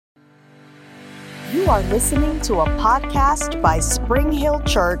You are listening to a podcast by Spring Hill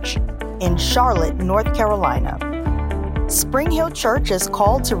Church in Charlotte, North Carolina. Spring Hill Church is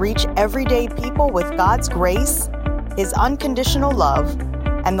called to reach everyday people with God's grace, His unconditional love,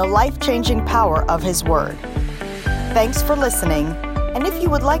 and the life-changing power of His Word. Thanks for listening, and if you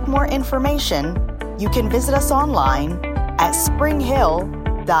would like more information, you can visit us online at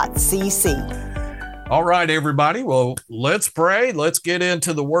springhill.cc. All right, everybody. Well, let's pray. Let's get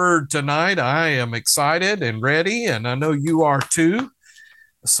into the Word tonight. I am excited and ready, and I know you are too.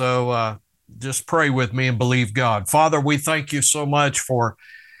 So just pray with me and believe God. Father, we thank you so much for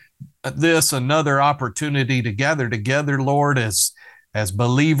this, another opportunity to gather together, Lord, as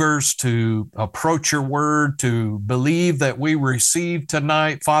believers to approach your Word, to believe that we receive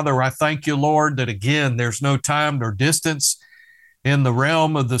tonight. Father, I thank you, Lord, that again, there's no time nor distance in the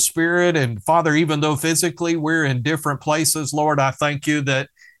realm of the Spirit. And Father, even though physically we're in different places, Lord, I thank you that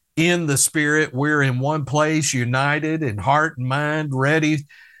in the Spirit, we're in one place, united in heart and mind, ready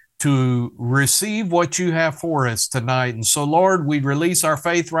to receive what you have for us tonight. And so, Lord, we release our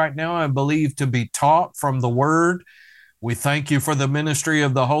faith right now and believe to be taught from the Word. We thank you for the ministry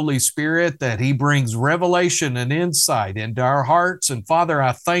of the Holy Spirit, that He brings revelation and insight into our hearts. And Father,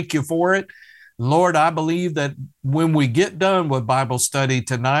 I thank you for it. Lord, I believe that when we get done with Bible study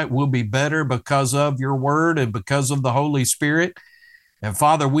tonight, we'll be better because of your Word and because of the Holy Spirit. And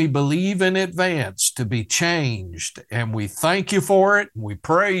Father, we believe in advance to be changed, and we thank you for it. We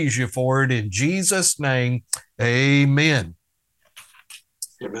praise you for it in Jesus' name. Amen.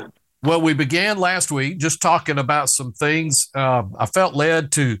 Amen. Well, we began last week just talking about some things. I felt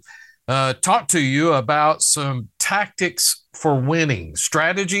led to talk to you about some tactics for winning,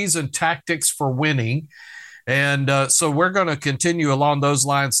 strategies and tactics for winning. And so we're going to continue along those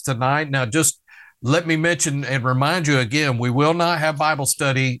lines tonight. Now, just let me mention and remind you again, we will not have Bible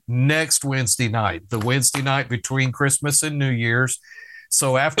study next Wednesday night, the Wednesday night between Christmas and New Year's.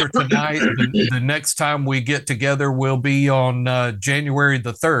 So after tonight, the next time we get together will be on January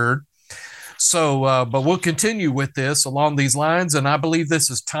the 3rd. So, but we'll continue with this along these lines. And I believe this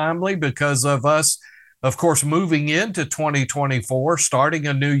is timely because of us, of course, moving into 2024, starting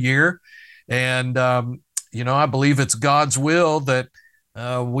a new year. And, I believe it's God's will that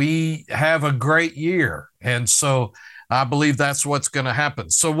we have a great year. And so I believe that's what's going to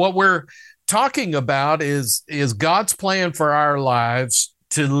happen. So what we're talking about is God's plan for our lives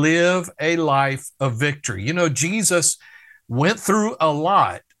to live a life of victory. You know, Jesus went through a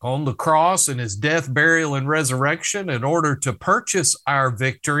lot on the cross and his death, burial, and resurrection in order to purchase our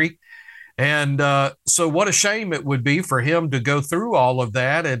victory. And so what a shame it would be for him to go through all of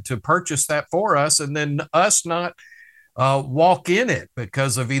that and to purchase that for us, and then us not walk in it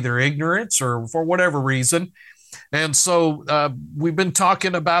because of either ignorance or for whatever reason. And so we've been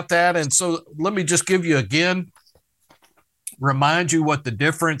talking about that. And so let me just give you again, remind you what the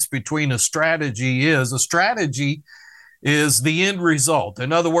difference between a strategy is. A strategy is the end result.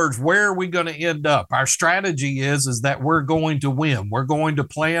 In other words, where are we going to end up? Our strategy is that we're going to win. We're going to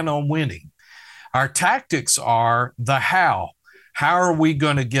plan on winning. Our tactics are the how. How are we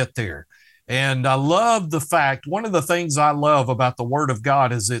going to get there? And I love the fact, one of the things I love about the Word of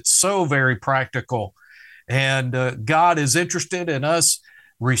God is it's so very practical. And God is interested in us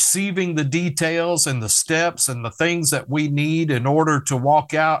receiving the details and the steps and the things that we need in order to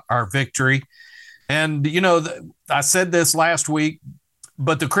walk out our victory. And, I said this last week,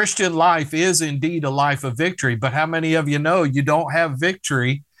 but the Christian life is indeed a life of victory. But how many of you know you don't have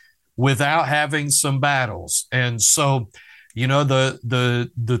victory without having some battles? And so,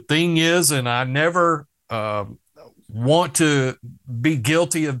 the thing is, and I never want to be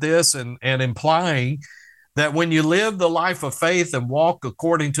guilty of this and implying that when you live the life of faith and walk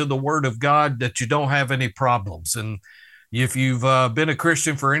according to the Word of God, that you don't have any problems. And if you've been a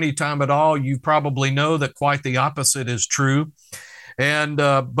Christian for any time at all, you probably know that quite the opposite is true. And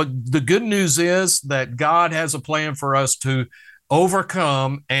but the good news is that God has a plan for us to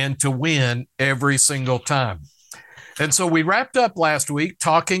overcome and to win every single time. And so we wrapped up last week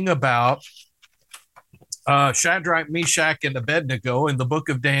talking about Shadrach, Meshach, and Abednego in the book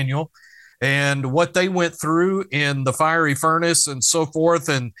of Daniel and what they went through in the fiery furnace and so forth.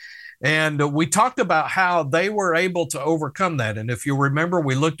 And we talked about how they were able to overcome that. And if you remember,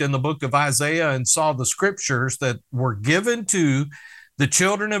 we looked in the book of Isaiah and saw the scriptures that were given to the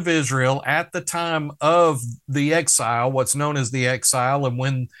children of Israel at the time of the exile, what's known as the exile. And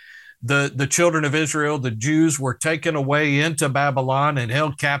when the children of Israel, the Jews, were taken away into Babylon and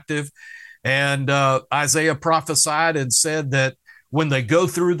held captive. And Isaiah prophesied and said that when they go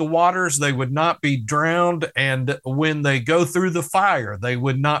through the waters, they would not be drowned. And when they go through the fire, they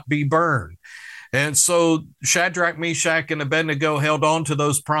would not be burned. And so Shadrach, Meshach, and Abednego held on to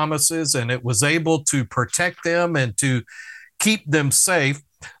those promises, and it was able to protect them and to keep them safe.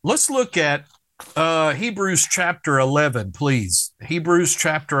 Let's look at Hebrews chapter 11, please. Hebrews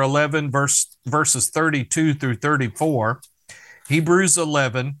chapter 11, verses 32 through 34. Hebrews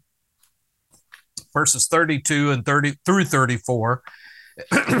 11, verses 32 and 30 through 34.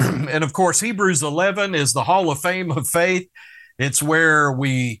 And of course, Hebrews 11 is the Hall of Fame of faith. It's where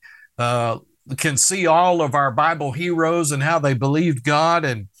we can see all of our Bible heroes and how they believed God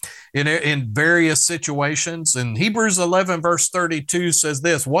and in various situations. And Hebrews 11, verse 32 says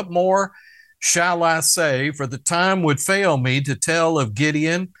this: "What more shall I say? For the time would fail me to tell of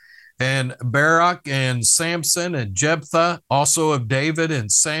Gideon and Barak and Samson and Jephthah, also of David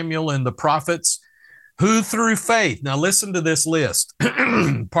and Samuel and the prophets, who through faith," now listen to this list,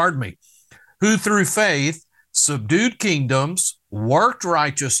 pardon me, "who through faith subdued kingdoms, worked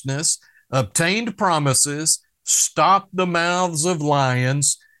righteousness, obtained promises, stopped the mouths of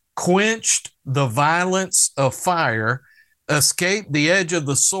lions, quenched the violence of fire, escaped the edge of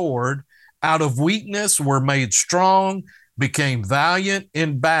the sword, out of weakness were made strong, became valiant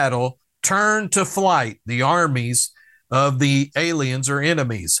in battle, turned to flight the armies of the aliens or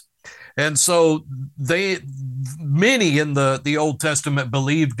enemies." And so many in the Old Testament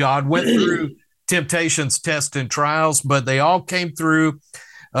believed God, went through temptations, tests, and trials, but they all came through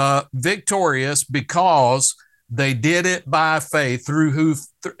victorious because they did it by faith.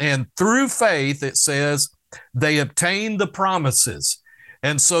 Through faith, it says, they obtained the promises.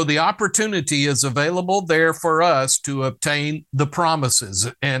 And so the opportunity is available there for us to obtain the promises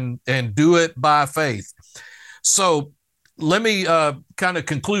and do it by faith. So let me kind of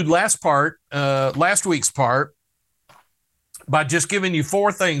conclude last week's part by just giving you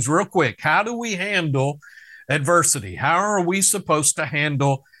four things real quick. How do we handle adversity? How are we supposed to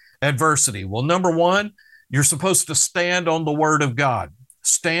handle adversity? Well, number one, you're supposed to stand on the Word of God.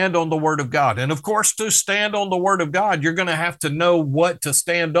 Stand on the Word of God. And of course, to stand on the Word of God, you're going to have to know what to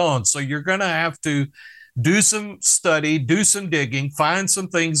stand on. So you're going to have to do some study, do some digging, find some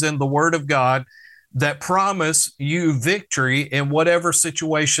things in the Word of God that promise you victory in whatever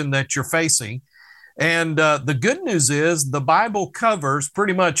situation that you're facing. And the good news is the Bible covers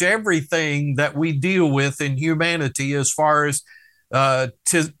pretty much everything that we deal with in humanity as far as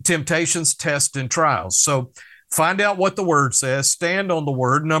temptations, tests, and trials. So find out what the Word says, stand on the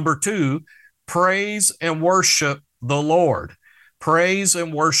Word. Number two, praise and worship the Lord. Praise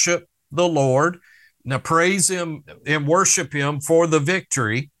and worship the Lord. Now, praise Him and worship Him for the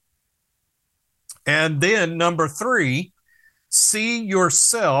victory. And then number three, see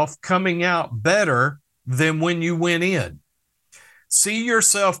yourself coming out better than when you went in. See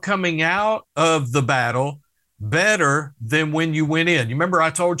yourself coming out of the battle better than when you went in. You remember I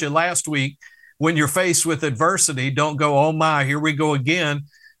told you last week, when you're faced with adversity, don't go, "Oh my, here we go again."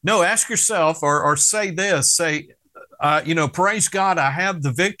 No, ask yourself or say this, praise God, I have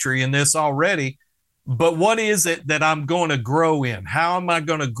the victory in this already, but what is it that I'm going to grow in? How am I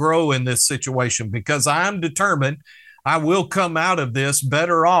going to grow in this situation? Because I'm determined I will come out of this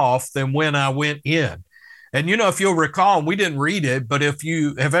better off than when I went in. And, if you'll recall, we didn't read it, but if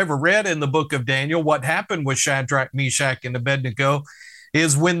you have ever read in the book of Daniel, what happened with Shadrach, Meshach, and Abednego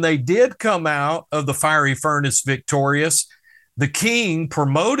is when they did come out of the fiery furnace victorious, the king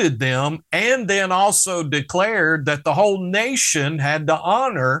promoted them and then also declared that the whole nation had to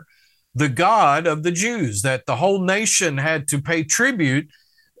honor the God of the Jews, that the whole nation had to pay tribute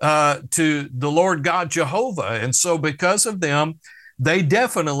to the Lord God Jehovah. And so because of them, they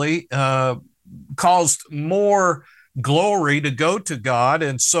definitely caused more glory to go to God.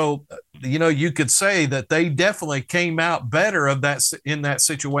 And so, you could say that they definitely came out better in that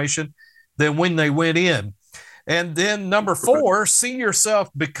situation than when they went in. And then number four, see yourself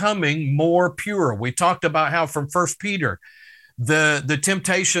becoming more pure. We talked about how from 1 Peter, the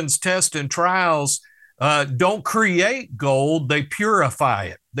temptations, tests, and trials don't create gold, they purify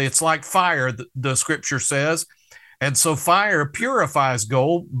it. It's like fire, the scripture says. And so fire purifies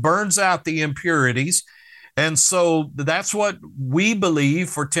gold, burns out the impurities. And so that's what we believe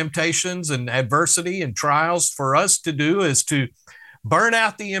for temptations and adversity and trials for us to do, is to burn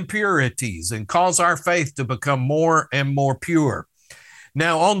out the impurities and cause our faith to become more and more pure.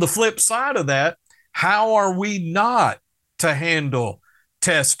 Now, on the flip side of that, how are we not to handle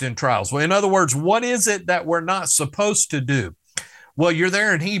tests and trials? Well, in other words, what is it that we're not supposed to do? Well, you're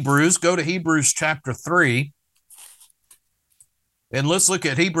there in Hebrews. Go to Hebrews chapter 3. And let's look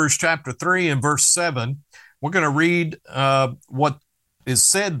at Hebrews chapter 3 and verse 7. We're going to read what is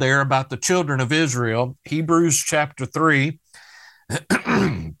said there about the children of Israel. Hebrews chapter 3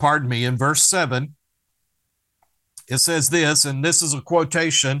 pardon me, in verse 7, it says this, and this is a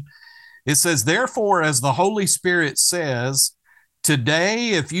quotation. It says, "Therefore, as the Holy Spirit says, today,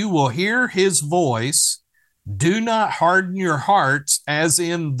 if you will hear his voice, do not harden your hearts as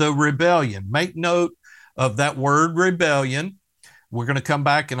in the rebellion." Make note of that word rebellion. We're going to come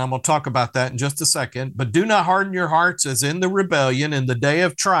back and I'm going to talk about that in just a second. "But do not harden your hearts as in the rebellion in the day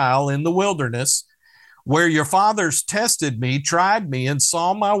of trial in the wilderness, where your fathers tested me, tried me, and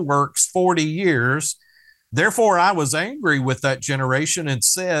saw my works 40 years. Therefore I was angry with that generation and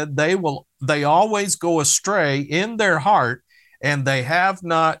said, they always go astray in their heart, and they have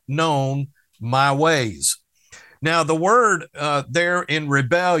not known my ways." Now, the word there in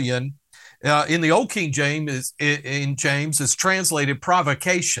rebellion in the Old King James is translated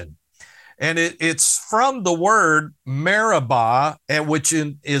provocation. And it's from the word meribah, which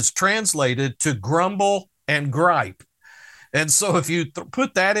is translated to grumble and gripe. And so if you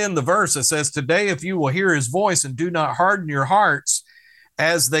put that in the verse, it says, "Today, if you will hear his voice and do not harden your hearts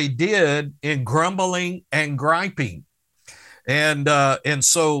as they did in grumbling and griping." And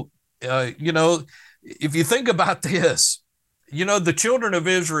so, if you think about this, the children of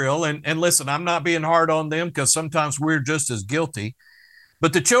Israel, and listen, I'm not being hard on them because sometimes we're just as guilty.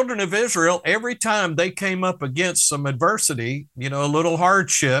 But the children of Israel, every time they came up against some adversity, a little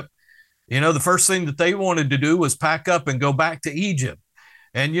hardship, the first thing that they wanted to do was pack up and go back to Egypt.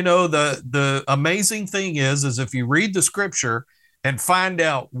 And, the amazing thing is if you read the scripture and find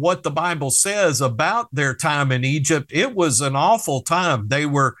out what the Bible says about their time in Egypt, it was an awful time. They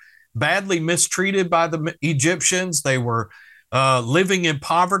were badly mistreated by the Egyptians. They were living in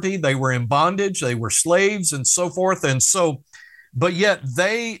poverty. They were in bondage. They were slaves and so forth. And so, but yet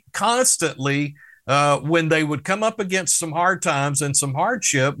they constantly, when they would come up against some hard times and some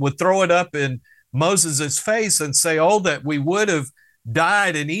hardship, would throw it up in Moses's face and say, "Oh, that we would have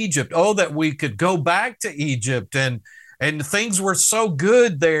died in Egypt. Oh, that we could go back to Egypt. And things were so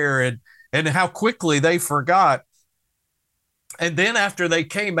good there," and how quickly they forgot. And then after they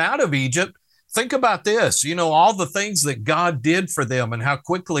came out of Egypt, think about this, all the things that God did for them and how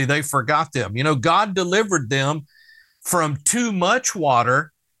quickly they forgot them. God delivered them from too much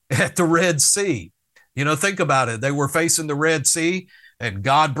water at the Red Sea. Think about it. They were facing the Red Sea and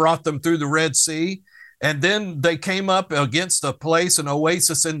God brought them through the Red Sea. And then they came up against a place, an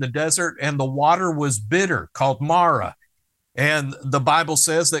oasis in the desert, and the water was bitter, called Mara. And the Bible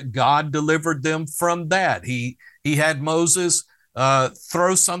says that God delivered them from that. He had Moses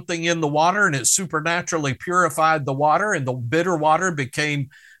throw something in the water, and it supernaturally purified the water, and the bitter water became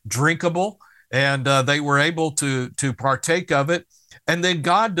drinkable, and they were able to partake of it. And then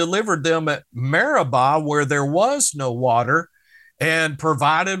God delivered them at Meribah, where there was no water, and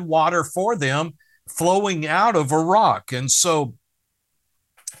provided water for them flowing out of a rock. And so,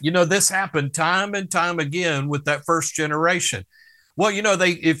 this happened time and time again with that first generation. Well,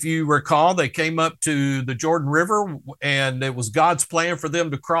 if you recall, they came up to the Jordan River, and it was God's plan for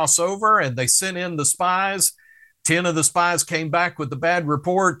them to cross over, and they sent in the spies. 10 of the spies came back with the bad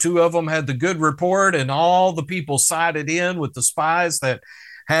report. 2 of them had the good report, and all the people sided in with the spies that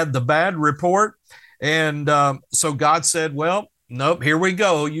had the bad report. And so God said, "Well, nope, here we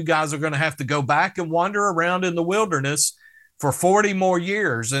go. You guys are going to have to go back and wander around in the wilderness for 40 more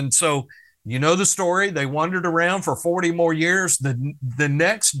years." And so, the story. They wandered around for 40 more years. The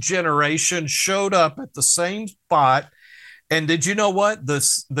next generation showed up at the same spot. And did you know what?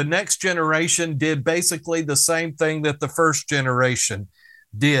 The next generation did basically the same thing that the first generation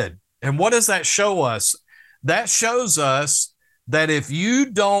did. And what does that show us? That shows us that if you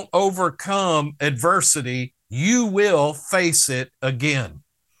don't overcome adversity, you will face it again.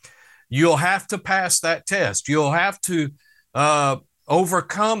 You'll have to pass that test. You'll have to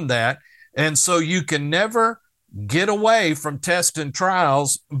overcome that. And so you can never get away from tests and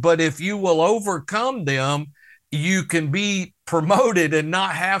trials. But if you will overcome them, you can be promoted and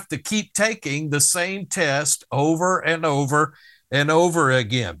not have to keep taking the same test over and over and over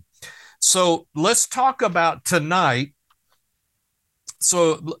again. So let's talk about tonight.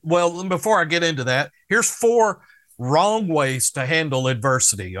 So, well, before I get into that, here's 4 wrong ways to handle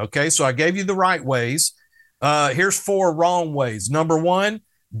adversity. Okay, so I gave you the right ways. Here's 4 wrong ways. Number 1,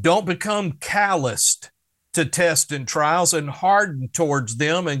 don't become calloused to tests and trials and hardened towards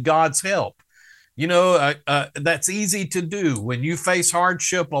them and God's help. That's easy to do. When you face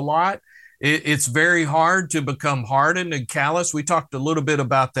hardship a lot, it's very hard to become hardened and callous. We talked a little bit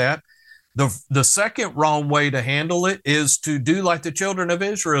about that. The second wrong way to handle it is to do like the children of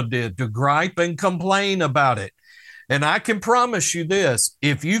Israel did, to gripe and complain about it. And I can promise you this,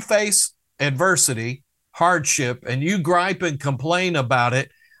 if you face adversity, hardship and you gripe and complain about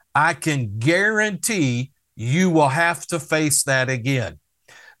it, I can guarantee you will have to face that again.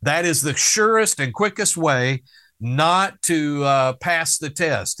 That is the surest and quickest way not to pass the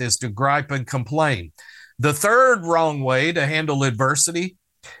test, is to gripe and complain. The third wrong way to handle adversity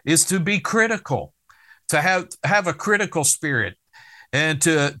is to be critical, to have a critical spirit, and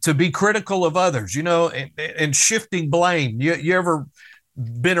to be critical of others, and shifting blame. You ever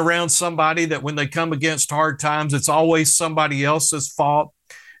been around somebody that when they come against hard times, it's always somebody else's fault?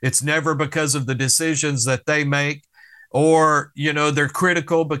 It's never because of the decisions that they make, or, they're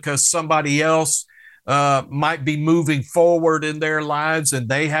critical because somebody else might be moving forward in their lives and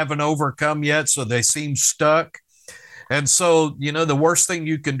they haven't overcome yet, so they seem stuck. And so, the worst thing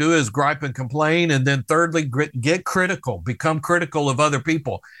you can do is gripe and complain. And then thirdly, get critical, become critical of other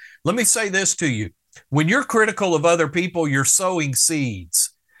people. Let me say this to you. When you're critical of other people, you're sowing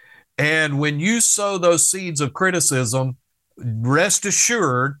seeds. And when you sow those seeds of criticism, rest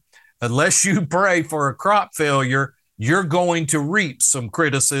assured, unless you pray for a crop failure, you're going to reap some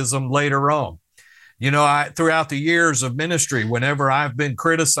criticism later on. Throughout the years of ministry, whenever I've been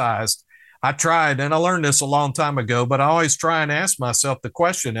criticized, I tried, and I learned this a long time ago, but I always try and ask myself the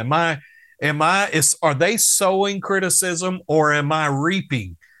question, are they sowing criticism or am I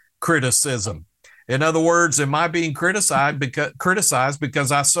reaping criticism? In other words, am I being criticized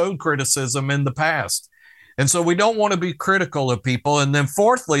because I sowed criticism in the past? And so we don't want to be critical of people. And then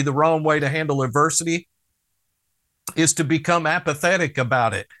fourthly, the wrong way to handle adversity is to become apathetic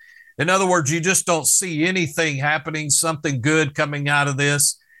about it. In other words, you just don't see anything happening, something good coming out of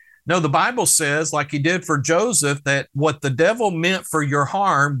this. No, the Bible says, like he did for Joseph, that what the devil meant for your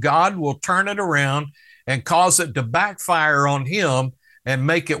harm, God will turn it around and cause it to backfire on him and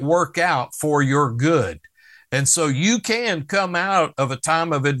make it work out for your good. And so you can come out of a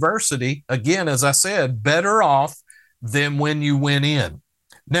time of adversity, again, as I said, better off than when you went in.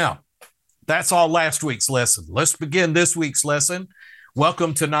 Now, that's all last week's lesson. Let's begin this week's lesson.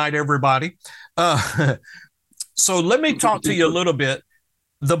 Welcome tonight, everybody. So let me talk to you a little bit.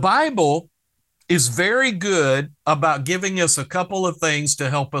 The Bible is very good about giving us a couple of things to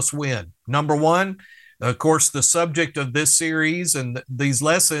help us win. Number one, of course, the subject of this series and these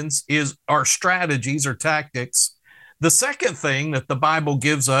lessons is our strategies or tactics. The second thing that the Bible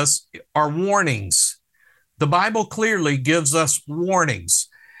gives us are warnings. The Bible clearly gives us warnings.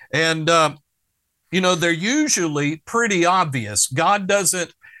 And, they're usually pretty obvious. God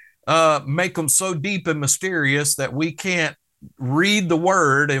doesn't make them so deep and mysterious that we can't read the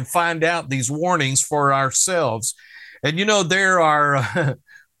word and find out these warnings for ourselves. And there are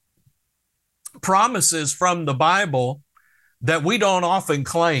promises from the Bible that we don't often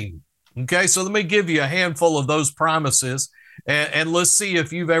claim. Okay, so let me give you a handful of those promises, and let's see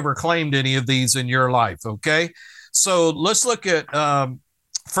if you've ever claimed any of these in your life. Okay, so let's look at 1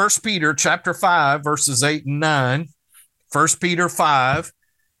 Peter chapter 5, verses 8 and 9. 1 Peter 5,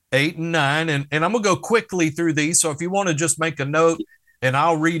 8 and 9, and I'm going to go quickly through these. So if you want to just make a note and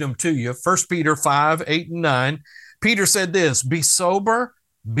I'll read them to you. 1 Peter 5, 8 and 9. Peter said this, "Be sober,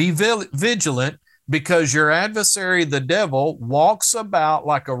 be vigilant, because your adversary, the devil, walks about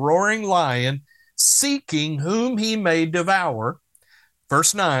like a roaring lion, seeking whom he may devour."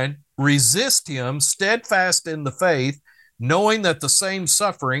 Verse 9, "Resist him, steadfast in the faith, knowing that the same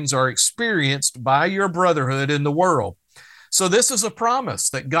sufferings are experienced by your brotherhood in the world." So this is a promise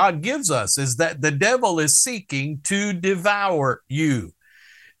that God gives us, is that the devil is seeking to devour you.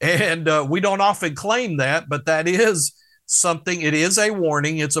 And we don't often claim that, but that is something, it is a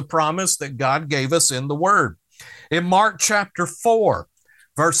warning. It's a promise that God gave us in the word. In Mark chapter 4,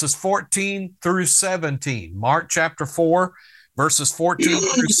 verses 14 through 17, Mark chapter 4, verses 14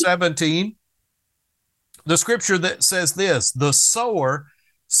 through 17, the scripture that says this, "The sower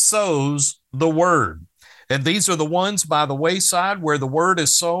sows the word. And these are the ones by the wayside where the word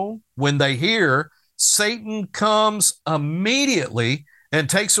is sown. When they hear, Satan comes immediately and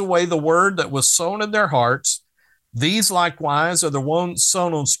takes away the word that was sown in their hearts. These likewise are the ones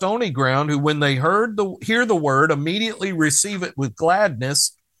sown on stony ground, who when they hear the word, immediately receive it with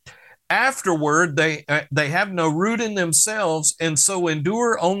gladness. Afterward, they have no root in themselves, and so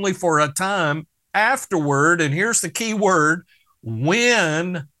endure only for a time. Afterward," and here's the key word,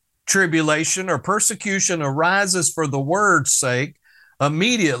 "when tribulation or persecution arises for the word's sake,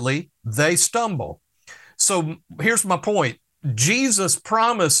 immediately they stumble." So here's my point. Jesus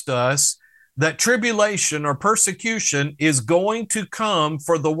promised us that tribulation or persecution is going to come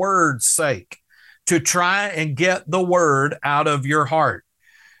for the word's sake, to try and get the word out of your heart.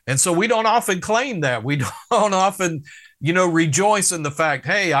 And so we don't often claim that. We don't often, rejoice in the fact,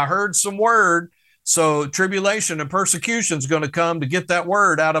 hey, I heard some word, So tribulation and persecution is going to come to get that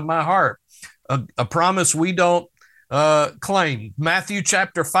word out of my heart. A promise we don't claim. Matthew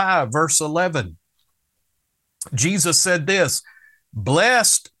chapter 5, verse 11. Jesus said this,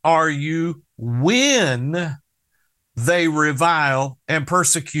 blessed are you when they revile and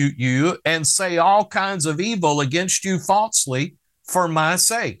persecute you and say all kinds of evil against you falsely for my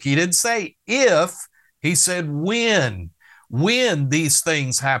sake. He didn't say if, he said when these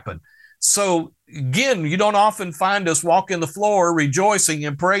things happen. So again, you don't often find us walking the floor rejoicing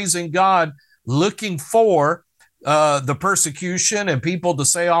and praising God, looking for the persecution and people to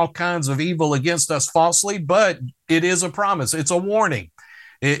say all kinds of evil against us falsely, but it is a promise. It's a warning.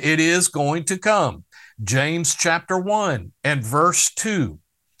 It is going to come. James chapter 1 and verse 2.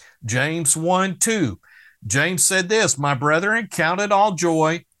 James 1:2. James said this, my brethren, count it all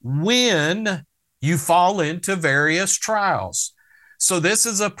joy when you fall into various trials. So this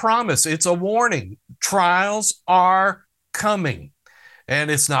is a promise. It's a warning. Trials are coming.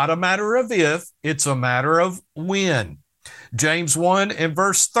 And it's not a matter of if, it's a matter of when. James 1 and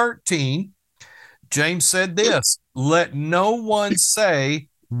verse 13, James said this, let no one say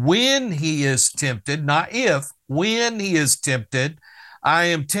when he is tempted, not if, when he is tempted, I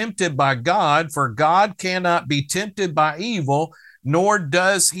am tempted by God, for God cannot be tempted by evil, nor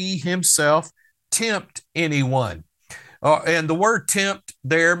does he himself tempt anyone. And the word tempt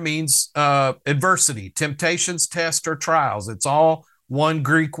there means adversity, temptations, tests, or trials. It's all one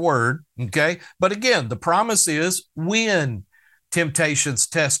Greek word, okay? But again, the promise is when temptations,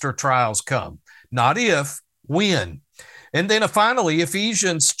 tests, or trials come, not if, when. And then finally,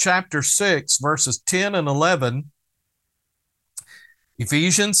 Ephesians chapter 6, verses 10 and 11.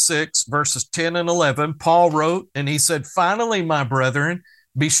 Ephesians 6, verses 10 and 11, Paul wrote, and he said, finally, my brethren,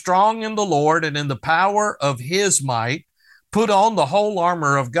 be strong in the Lord and in the power of his might. Put on the whole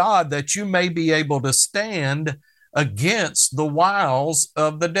armor of God that you may be able to stand against the wiles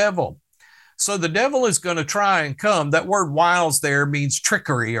of the devil. So the devil is going to try and come. That word wiles there means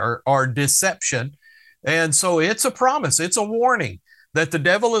trickery or deception. And so it's a promise. It's a warning that the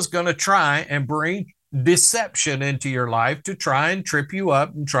devil is going to try and bring deception into your life to try and trip you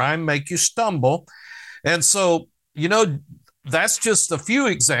up and try and make you stumble. And so, that's just a few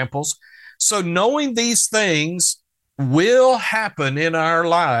examples. So knowing these things will happen in our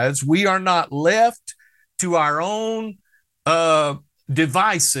lives, we are not left to our own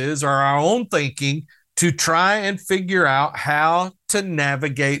devices or our own thinking to try and figure out how to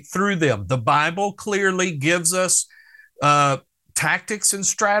navigate through them. The Bible clearly gives us tactics and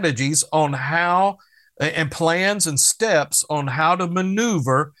strategies on how, and plans and steps on how to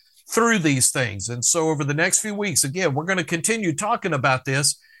maneuver through these things. And so over the next few weeks, again, we're going to continue talking about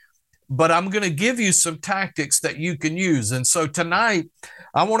this, but I'm going to give you some tactics that you can use. And so tonight,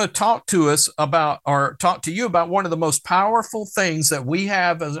 I want to talk to you about one of the most powerful things that we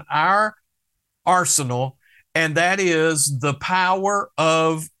have as our arsenal, and that is the power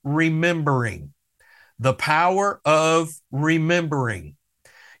of remembering. The power of remembering.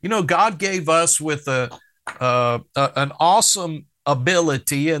 God gave us with an awesome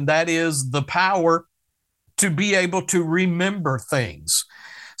ability, and that is the power to be able to remember things.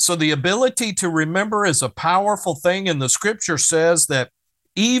 So the ability to remember is a powerful thing, and the scripture says that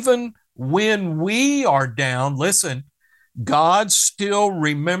even when we are down, listen, God still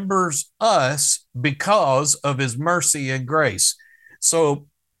remembers us because of his mercy and grace. So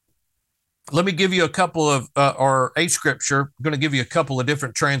let me give you a couple of, or a scripture. I'm going to give you a couple of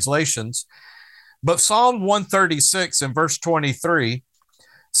different translations. But Psalm 136 and verse 23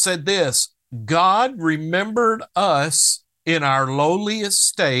 said this, God remembered us in our lowly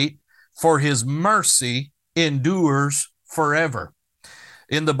estate, for his mercy endures forever.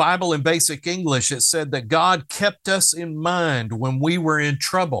 In the Bible in Basic English, it said that God kept us in mind when we were in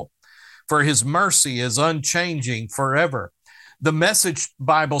trouble, for his mercy is unchanging forever. The Message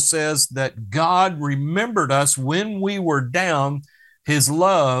Bible says that God remembered us when we were down. His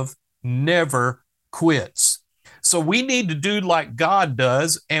love never quits. So we need to do like God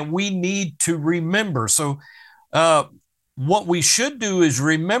does, and we need to remember. So what we should do is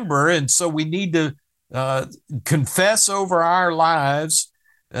remember, and so we need to confess over our lives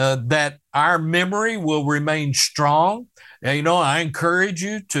that our memory will remain strong. And, I encourage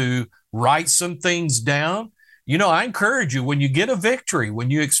you to write some things down. I encourage you, when you get a victory, when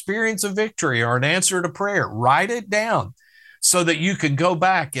you experience a victory or an answer to prayer, write it down so that you can go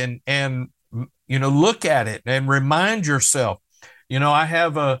back and look at it and remind yourself. I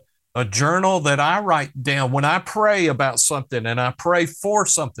have a journal that I write down when I pray about something, and I pray for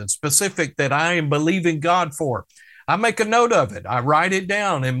something specific that I am believing God for. I make a note of it. I write it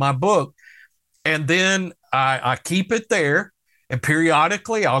down in my book, And then I keep it there. And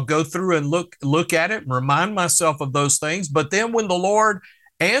periodically I'll go through and look at it and remind myself of those things. But then when the Lord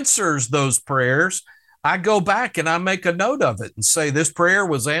answers those prayers, I go back and I make a note of it and say, this prayer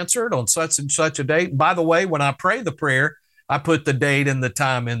was answered on such and such a date. And by the way, when I pray the prayer, I put the date and the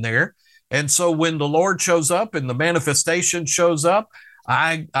time in there. And so when the Lord shows up and the manifestation shows up,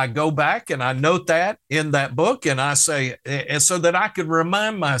 I go back and I note that in that book, and I say, and so that I could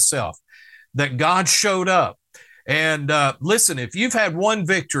remind myself that God showed up. And listen, if you've had one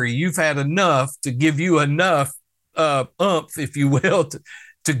victory, you've had enough to give you enough oomph, if you will,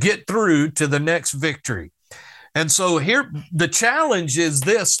 to get through to the next victory. And so here, the challenge is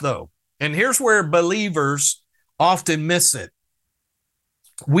this, though, and here's where believers often miss it.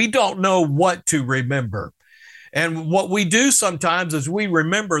 We don't know what to remember. And what we do sometimes is we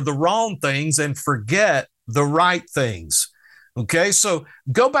remember the wrong things and forget the right things. Okay, so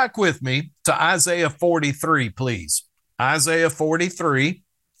go back with me to Isaiah 43, please. Isaiah 43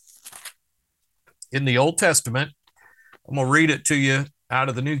 in the Old Testament. I'm going to read it to you out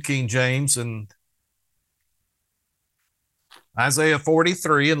of the New King James, and Isaiah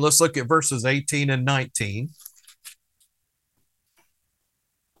 43, and let's look at verses 18 and 19.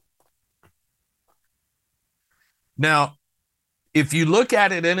 Now, if you look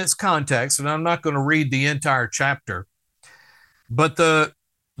at it in its context, and I'm not going to read the entire chapter, but the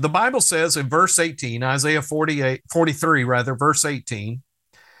Bible says in verse 18, Isaiah 43, verse 18,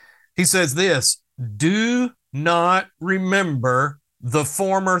 he says this, do not remember the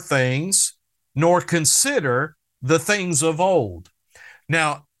former things, nor consider the things of old.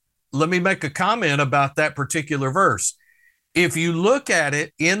 Now, let me make a comment about that particular verse. If you look at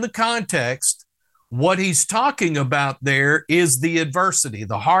it in the context, what he's talking about there is the adversity,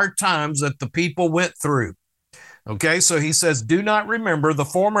 the hard times that the people went through. Okay, so he says, do not remember the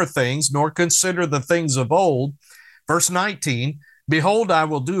former things, nor consider the things of old. Verse 19, behold, I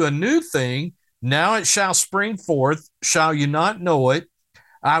will do a new thing. Now it shall spring forth. Shall you not know it?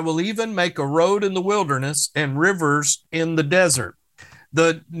 I will even make a road in the wilderness and rivers in the desert.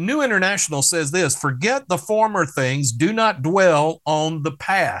 The New International says this, forget the former things. Do not dwell on the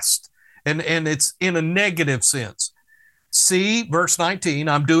past. And it's in a negative sense. See, verse 19,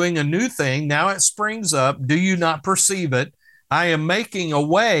 I'm doing a new thing. Now it springs up. Do you not perceive it? I am making a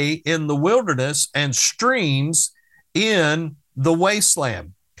way in the wilderness and streams in the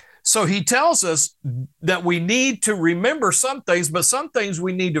wasteland. So he tells us that we need to remember some things, but some things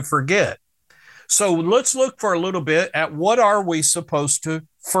we need to forget. So let's look for a little bit at what are we supposed to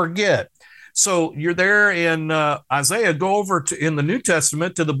forget. So you're there in Isaiah, go over in the New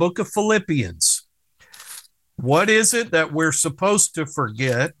Testament to the book of Philippians. What is it that we're supposed to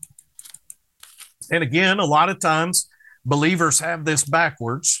forget? And again, a lot of times believers have this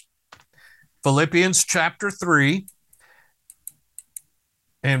backwards. Philippians chapter 3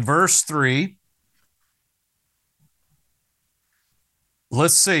 and verse 3.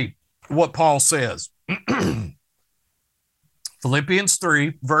 Let's see what Paul says. Philippians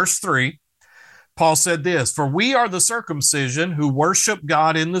 3, verse 3. Paul said this, for we are the circumcision who worship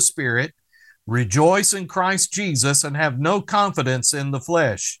God in the Spirit, rejoice in Christ Jesus, and have no confidence in the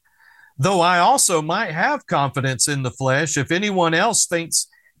flesh. Though I also might have confidence in the flesh, if anyone else thinks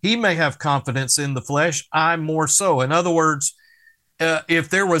he may have confidence in the flesh, I more so. In other words, if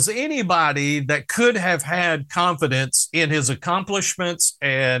there was anybody that could have had confidence in his accomplishments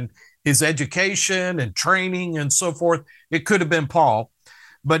and his education and training and so forth, it could have been Paul.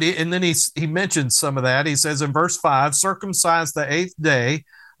 But and then he mentions some of that. He says in verse 5, circumcised the 8th day,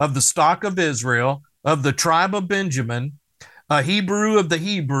 of the stock of Israel, of the tribe of Benjamin, a Hebrew of the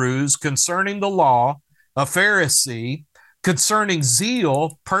Hebrews, concerning the law, a Pharisee, concerning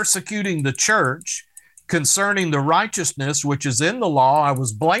zeal, persecuting the church, concerning the righteousness which is in the law, I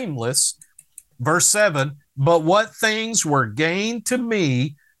was blameless. Verse 7, but what things were gained to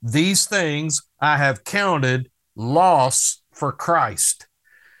me, these things I have counted loss for Christ.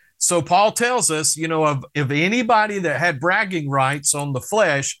 So Paul tells us, of anybody that had bragging rights on the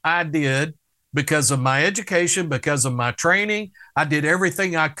flesh, I did because of my education, because of my training. I did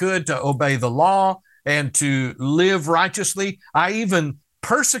everything I could to obey the law and to live righteously. I even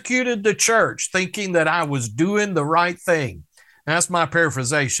persecuted the church thinking that I was doing the right thing. That's my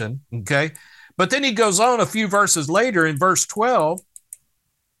paraphrasation, okay? But then he goes on a few verses later in verse 12,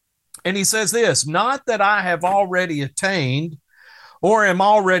 and he says this, not that I have already attained or am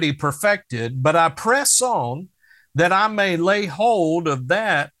already perfected, but I press on that I may lay hold of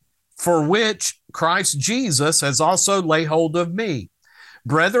that for which Christ Jesus has also laid hold of me.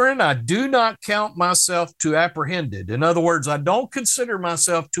 Brethren, I do not count myself to apprehended. In other words, I don't consider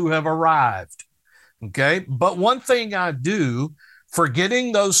myself to have arrived. Okay. But one thing I do,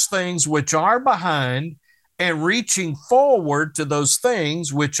 forgetting those things which are behind and reaching forward to those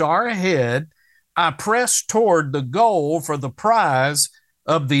things which are ahead, I press toward the goal for the prize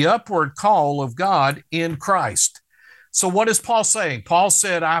of the upward call of God in Christ. So what is Paul saying? Paul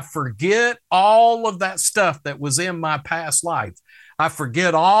said, I forget all of that stuff that was in my past life. I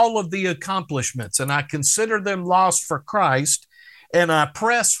forget all of the accomplishments and I consider them lost for Christ, and I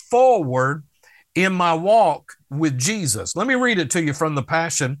press forward in my walk with Jesus. Let me read it to you from the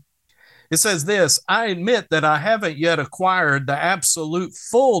Passion. It says this: I admit that I haven't yet acquired the absolute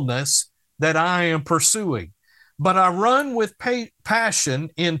fullness that I am pursuing, but I run with passion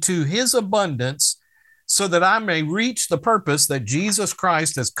into his abundance so that I may reach the purpose that Jesus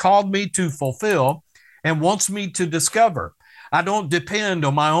Christ has called me to fulfill and wants me to discover. I don't depend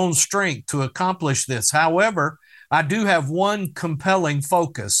on my own strength to accomplish this. However, I do have one compelling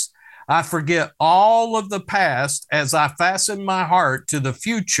focus. I forget all of the past as I fasten my heart to the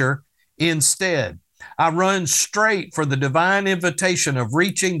future instead. I run straight for the divine invitation of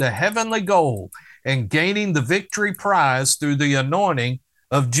reaching the heavenly goal and gaining the victory prize through the anointing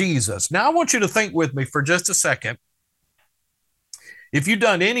of Jesus. Now, I want you to think with me for just a second. If you've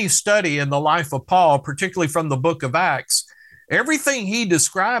done any study in the life of Paul, particularly from the book of Acts, everything he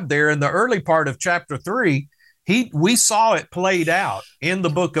described there in the early part of chapter 3, we saw it played out in the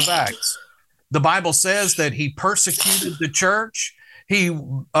book of Acts. The Bible says that he persecuted the church. He,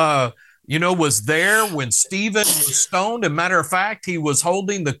 was there when Stephen was stoned. As a matter of fact, he was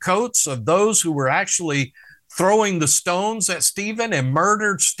holding the coats of those who were actually throwing the stones at Stephen and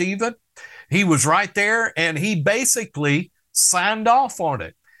murdered Stephen. He was right there, and he basically signed off on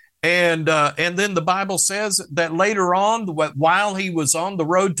it. And then the Bible says that later on, while he was on the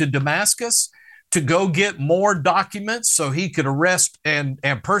road to Damascus to go get more documents so he could arrest and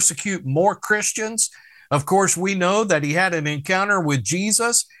persecute more Christians, of course, we know that he had an encounter with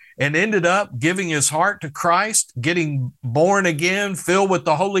Jesus and ended up giving his heart to Christ, getting born again, filled with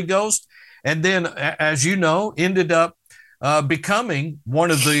the Holy Ghost, and then, as you know, ended up becoming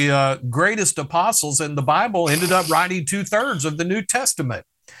one of the greatest apostles in the Bible, ended up writing 2/3 of the New Testament.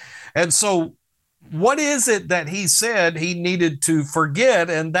 And so what is it that he said he needed to forget?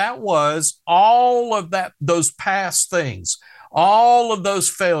 And that was all of those past things, all of those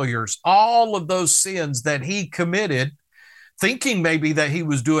failures, all of those sins that he committed, thinking maybe that he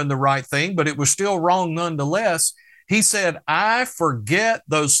was doing the right thing, but it was still wrong nonetheless. He said, I forget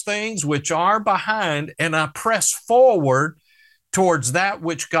those things which are behind, and I press forward towards that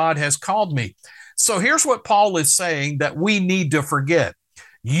which God has called me. So here's what Paul is saying that we need to forget.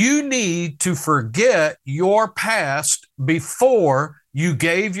 You need to forget your past before you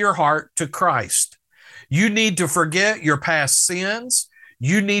gave your heart to Christ. You need to forget your past sins.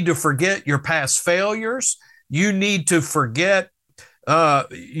 You need to forget your past failures. You need to forget,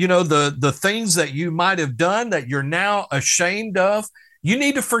 the things that you might have done that you're now ashamed of. You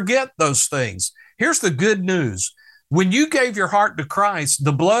need to forget those things. Here's the good news. When you gave your heart to Christ,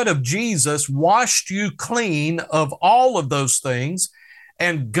 the blood of Jesus washed you clean of all of those things.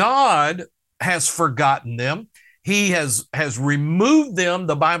 And God has forgotten them. He has removed them,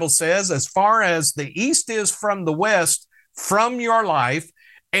 the Bible says, as far as the east is from the west, from your life,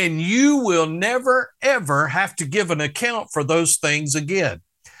 and you will never, ever have to give an account for those things again.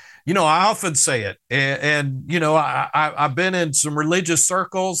 I often say it, and I've been in some religious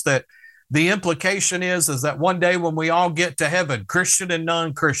circles that the implication is that one day when we all get to heaven, Christian and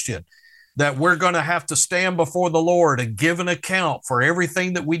non-Christian, that we're going to have to stand before the Lord and give an account for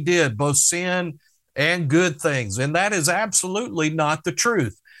everything that we did, both sin and good things. And that is absolutely not the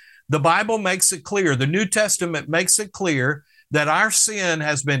truth. The Bible makes it clear. The New Testament makes it clear that our sin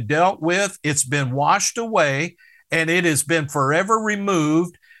has been dealt with. It's been washed away, and it has been forever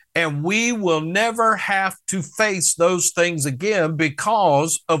removed. And we will never have to face those things again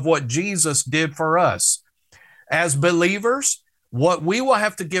because of what Jesus did for us. As believers, what we will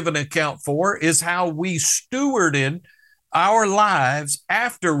have to give an account for is how we stewarded our lives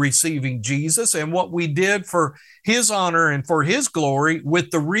after receiving Jesus and what we did for his honor and for his glory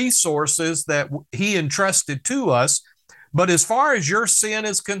with the resources that he entrusted to us. But as far as your sin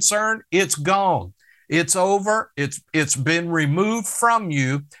is concerned, it's gone. It's over. It's been removed from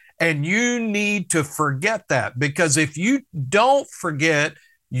you, and you need to forget that, because if you don't forget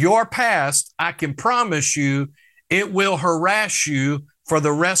your past, I can promise you it will harass you for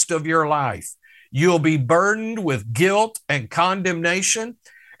the rest of your life. You'll be burdened with guilt and condemnation.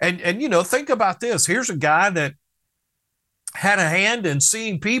 And think about this. Here's a guy that had a hand in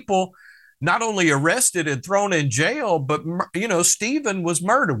seeing people not only arrested and thrown in jail, but, Stephen was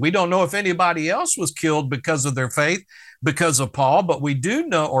murdered. We don't know if anybody else was killed because of their faith, because of Paul, but we do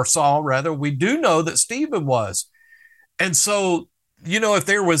know, or Saul rather, we do know that Stephen was. And so, if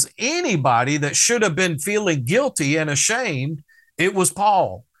there was anybody that should have been feeling guilty and ashamed, it was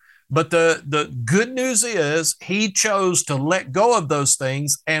Paul. But the good news is he chose to let go of those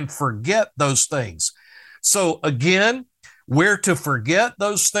things and forget those things. So again, we're to forget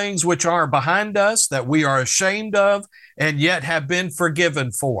those things which are behind us, that we are ashamed of, and yet have been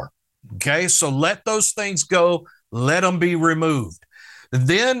forgiven for. Okay, so let those things go. Let them be removed.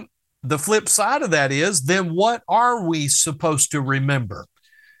 Then the flip side of that is, then what are we supposed to remember?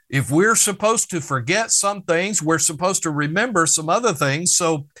 If we're supposed to forget some things, we're supposed to remember some other things.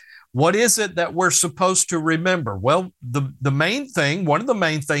 So what is it that we're supposed to remember? Well, the main thing, one of the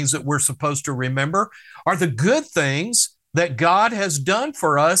main things that we're supposed to remember are the good things that God has done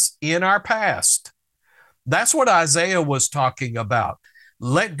for us in our past. That's what Isaiah was talking about.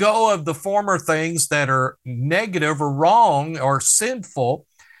 Let go of the former things that are negative or wrong or sinful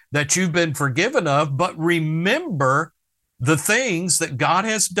that you've been forgiven of, but remember the things that God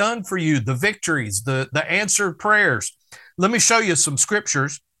has done for you, the victories, the answered prayers. Let me show you some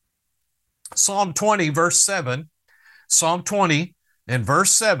scriptures. Psalm 20, verse 7. Psalm 20 and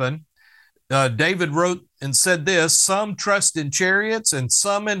verse 7, David wrote and said this: some trust in chariots and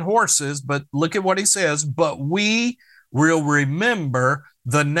some in horses, but look at what he says, but we will remember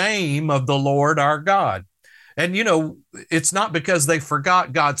the name of the Lord our God. And, it's not because they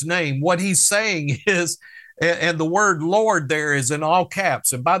forgot God's name. What he's saying is, and the word Lord there is in all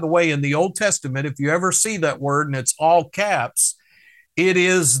caps. And by the way, in the Old Testament, if you ever see that word and it's all caps, it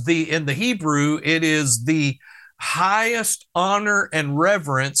is in the Hebrew, it is the highest honor and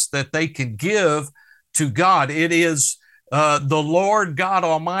reverence that they can give to God. It is the Lord God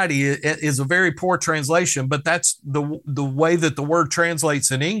Almighty. It is a very poor translation, but that's the way that the word translates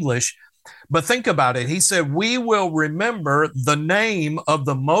in English. But think about it. He said, we will remember the name of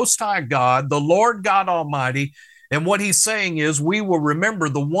the Most High God, the Lord God Almighty. And what he's saying is, we will remember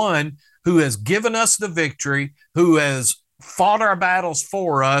the one who has given us the victory, who has fought our battles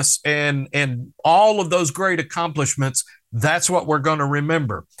for us, and all of those great accomplishments. That's what we're going to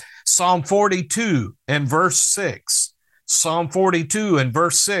remember. Psalm 42 and verse 6. Psalm 42 and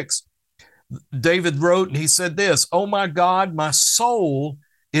verse 6. David wrote and he said this: oh my God, my soul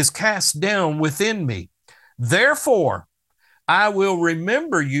is cast down within me. Therefore, I will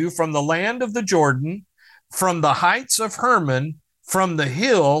remember you from the land of the Jordan, from the heights of Hermon, from the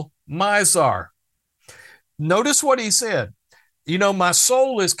hill Mizar. Notice what he said. My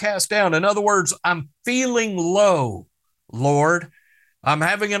soul is cast down. In other words, I'm feeling low, Lord. I'm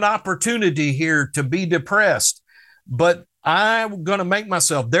having an opportunity here to be depressed, but I'm going to make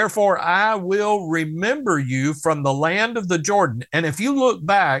myself. Therefore, I will remember you from the land of the Jordan. And if you look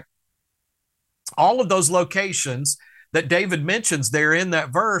back, all of those locations that David mentions there in that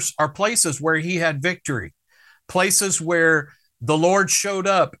verse are places where he had victory, places where the Lord showed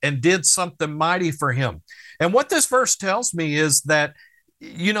up and did something mighty for him. And what this verse tells me is that,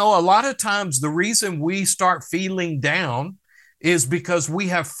 a lot of times the reason we start feeling down is because we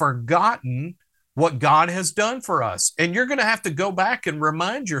have forgotten what God has done for us. And you're going to have to go back and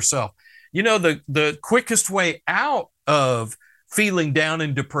remind yourself. The quickest way out of feeling down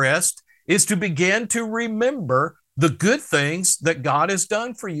and depressed is to begin to remember the good things that God has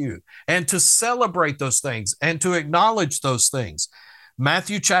done for you, and to celebrate those things and to acknowledge those things.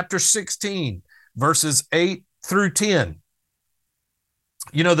 Matthew chapter 16, verses 8 through 10.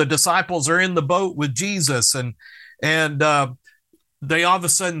 The disciples are in the boat with Jesus, and they all of a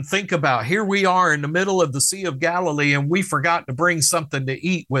sudden think about, here we are in the middle of the Sea of Galilee, and we forgot to bring something to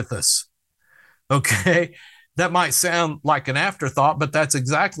eat with us. Okay, that might sound like an afterthought, but that's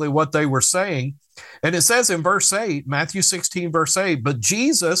exactly what they were saying. And it says in verse 8, Matthew 16, verse 8, but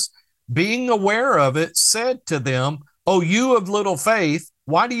Jesus, being aware of it, said to them, oh, you of little faith,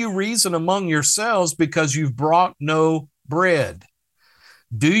 why do you reason among yourselves because you've brought no bread?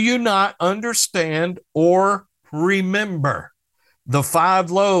 Do you not understand or remember the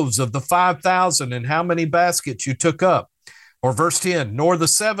 5 loaves of the 5,000 and how many baskets you took up? Or verse 10, nor the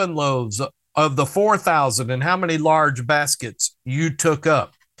 7 loaves of the 4,000 and how many large baskets you took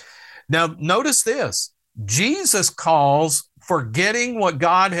up? Now, notice this. Jesus calls forgetting what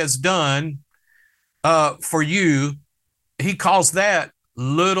God has done for you, he calls that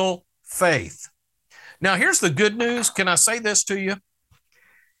little faith. Now, here's the good news. Can I say this to you?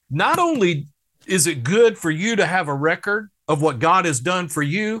 Not only is it good for you to have a record of what God has done for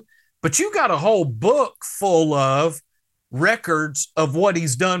you, but you got a whole book full of records of what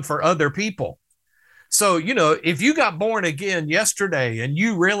he's done for other people. So, if you got born again yesterday and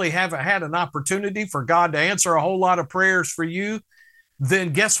you really haven't had an opportunity for God to answer a whole lot of prayers for you,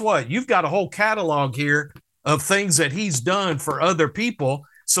 then guess what? You've got a whole catalog here of things that he's done for other people.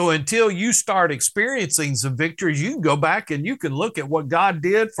 So until you start experiencing some victories, you can go back and you can look at what God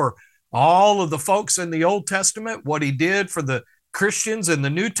did for all of the folks in the Old Testament, what he did for the Christians in the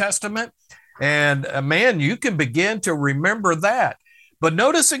New Testament. And man, you can begin to remember that. But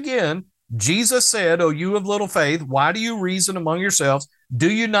notice again, Jesus said, "Oh, you of little faith, why do you reason among yourselves?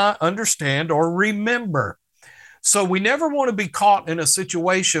 Do you not understand or remember?" So we never want to be caught in a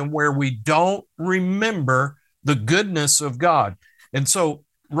situation where we don't remember the goodness of God. And so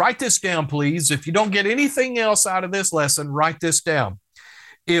write this down, please. If you don't get anything else out of this lesson, write this down.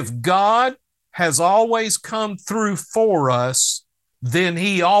 If God has always come through for us, then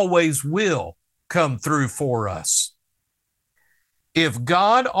he always will come through for us. If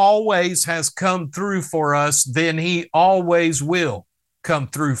God always has come through for us, then he always will come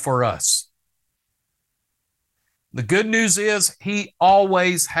through for us. The good news is he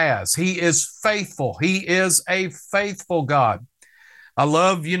always has. He is faithful. He is a faithful God. I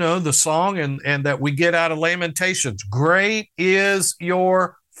love, the song and that we get out of Lamentations. Great is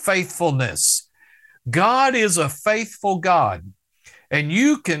your faithfulness. God is a faithful God, and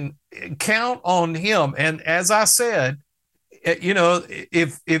you can count on him. And as I said,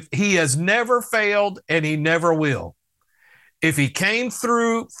 if he has never failed and he never will. If he came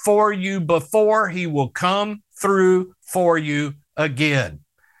through for you before, he will come through for you again.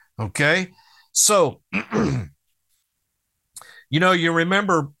 Okay? So, you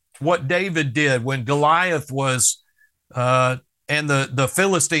remember what David did when Goliath was, and the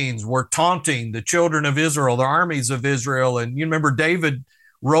Philistines were taunting the children of Israel, the armies of Israel. And you remember David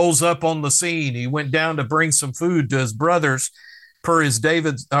rolls up on the scene. He went down to bring some food to his brothers per his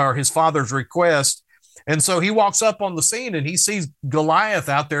father's request. And so he walks up on the scene and he sees Goliath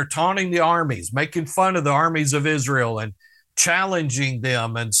out there taunting the armies, making fun of the armies of Israel and challenging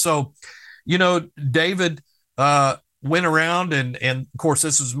them. And so, David went around and of course,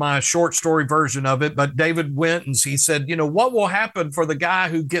 this is my short story version of it, but David went and he said, what will happen for the guy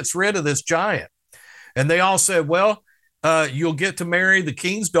who gets rid of this giant? And they all said, well, you'll get to marry the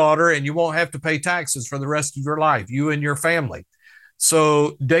king's daughter and you won't have to pay taxes for the rest of your life, you and your family.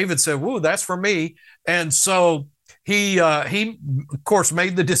 So David said, whoa, that's for me. And so he of course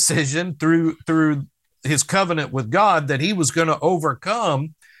made the decision through his covenant with God that he was going to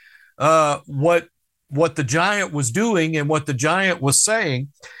overcome what the giant was doing and what the giant was saying.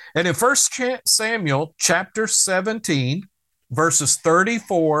 And in 1 Samuel chapter 17, verses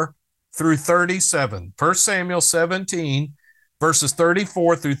 34 through 37, 1 Samuel 17, verses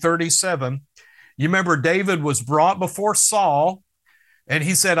 34 through 37, you remember David was brought before Saul. And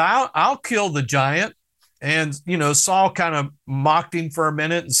he said, I'll kill the giant. And, Saul kind of mocked him for a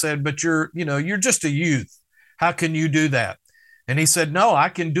minute and said, but you're just a youth. How can you do that? And he said, no, I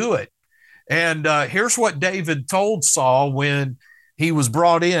can do it. And here's what David told Saul when he was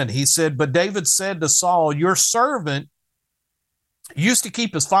brought in. He said, but David said to Saul, your servant used to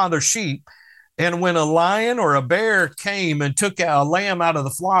keep his father's sheep. And when a lion or a bear came and took a lamb out of the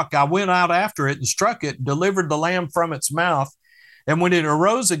flock, I went out after it and struck it, delivered the lamb from its mouth. And when it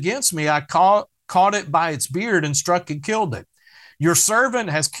arose against me, I caught it by its beard and struck and killed it. Your servant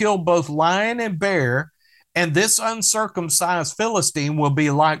has killed both lion and bear, and this uncircumcised Philistine will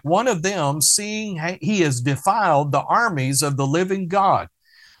be like one of them, seeing he has defiled the armies of the living God.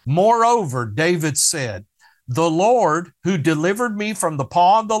 Moreover, David said, the Lord who delivered me from the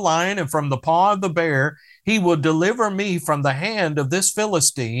paw of the lion and from the paw of the bear, he will deliver me from the hand of this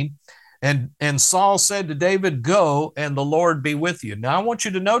Philistine. And Saul said to David, go, and the Lord be with you. Now, I want you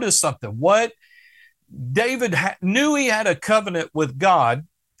to notice something. What David knew he had a covenant with God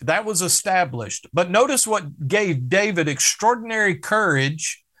that was established. But notice what gave David extraordinary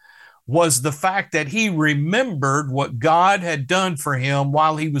courage was the fact that he remembered what God had done for him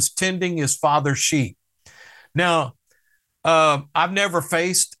while he was tending his father's sheep. Now, I've never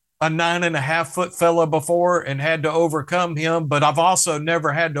faced a 9.5-foot fella before and had to overcome him, but I've also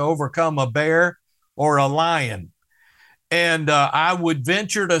never had to overcome a bear or a lion. And I would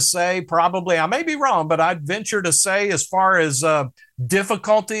venture to say, probably, I may be wrong, but I'd venture to say as far as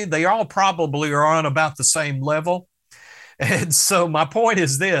difficulty, they all probably are on about the same level. And so my point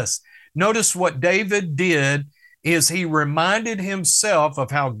is this. Notice what David did is he reminded himself of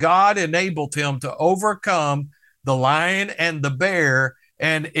how God enabled him to overcome the lion and the bear,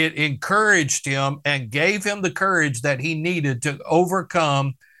 and it encouraged him and gave him the courage that he needed to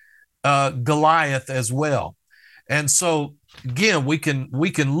overcome Goliath as well. And so again, we can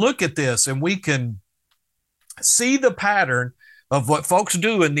look at this and we can see the pattern of what folks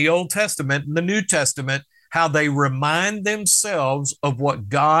do in the Old Testament and the New Testament, how they remind themselves of what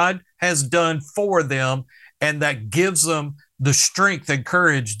God has done for them, and that gives them the strength and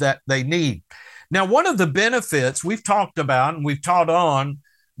courage that they need. Now, one of the benefits we've talked about, and we've taught on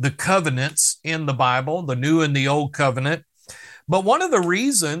the covenants in the Bible, the New and the Old Covenant, but one of the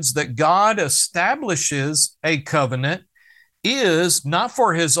reasons that God establishes a covenant is not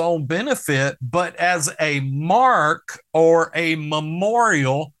for his own benefit, but as a mark or a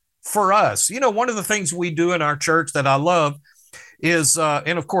memorial for us. You know, one of the things we do in our church that I love is,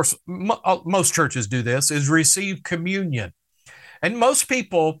 and of course, most churches do this, is receive communion. And most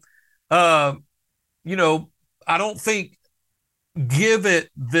people, you know, I don't think give it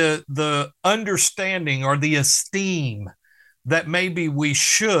the understanding or the esteem that maybe we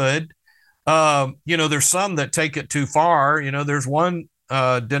should. You know, there's some that take it too far. You know, there's one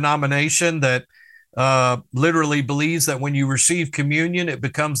denomination that literally believes that when you receive communion, it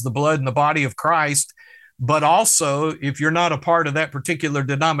becomes the blood and the body of Christ. But also, if you're not a part of that particular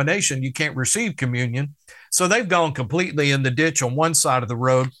denomination, you can't receive communion. So they've gone completely in the ditch on one side of the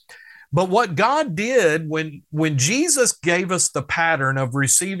road. But what God did when Jesus gave us the pattern of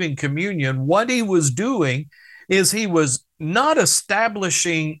receiving communion, what he was doing is he was not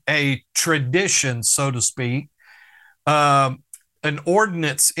establishing a tradition, so to speak, an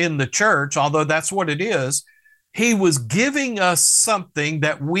ordinance in the church, although that's what it is. He was giving us something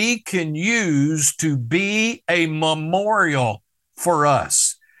that we can use to be a memorial for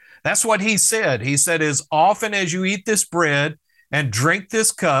us. That's what he said. He said, as often as you eat this bread and drink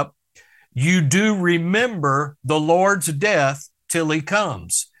this cup, you do remember the Lord's death till he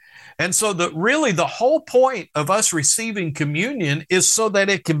comes. And so really the whole point of us receiving communion is so that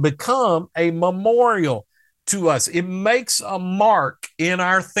it can become a memorial to us. It makes a mark in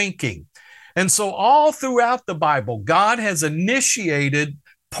our thinking. And so all throughout the Bible, God has initiated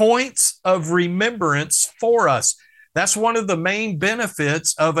points of remembrance for us. That's one of the main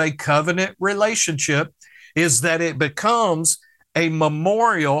benefits of a covenant relationship, is that it becomes a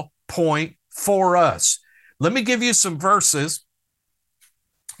memorial point for us. Let me give you some verses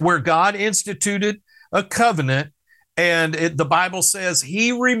where God instituted a covenant, and the Bible says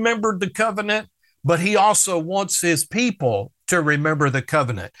he remembered the covenant, but he also wants his people to remember the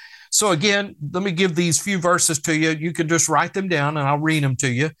covenant. So again, let me give these few verses to you. You can just write them down and I'll read them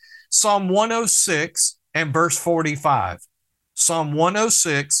to you. Psalm 106 and verse 45. Psalm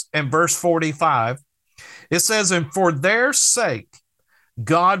 106 and verse 45. It says, and for their sake,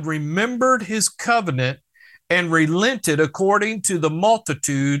 God remembered his covenant and relented according to the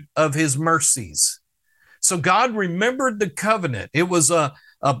multitude of his mercies. So God remembered the covenant. It was a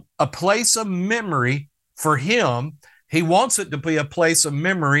place of memory for him. He wants it to be a place of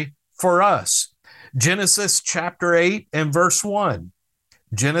memory for us. Genesis chapter 8 and verse 1.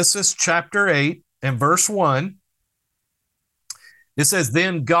 Genesis chapter 8 and verse 1. It says,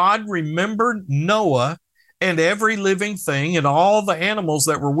 then God remembered Noah and every living thing and all the animals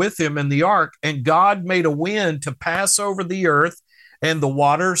that were with him in the ark, and God made a wind to pass over the earth, and the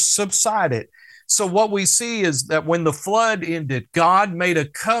waters subsided. So what we see is that when the flood ended, God made a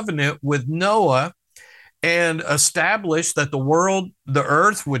covenant with Noah and established that the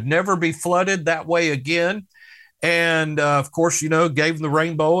earth would never be flooded that way again. And of course, you know, gave them the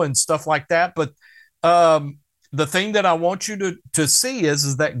rainbow and stuff like that. But the thing that I want you to see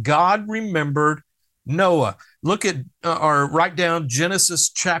is that God remembered Noah. Look at or write down Genesis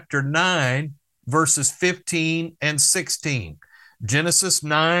chapter 9, verses 15 and 16. Genesis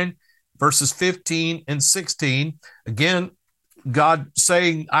 9, verses 15 and 16. Again, God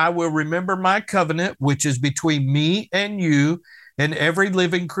saying, I will remember my covenant, which is between me and you and every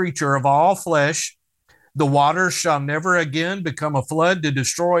living creature of all flesh. The waters shall never again become a flood to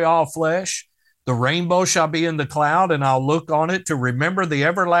destroy all flesh. The rainbow shall be in the cloud, and I'll look on it to remember the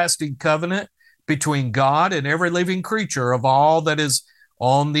everlasting covenant between God and every living creature of all that is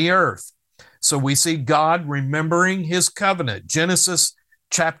on the earth. So we see God remembering his covenant. Genesis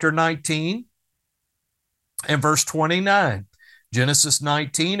chapter 19 and verse 29. Genesis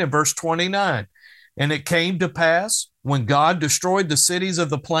 19 and verse 29. And it came to pass when God destroyed the cities of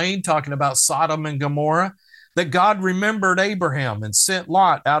the plain, talking about Sodom and Gomorrah, that God remembered Abraham and sent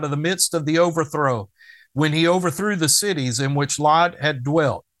Lot out of the midst of the overthrow, when he overthrew the cities in which Lot had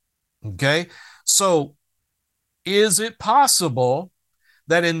dwelt. Okay, so is it possible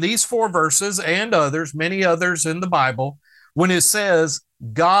that in these 4 verses and others, many others in the Bible, when it says,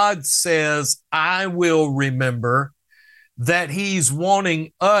 God says, I will remember, that he's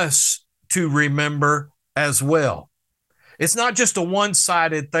wanting us to remember as well. It's not just a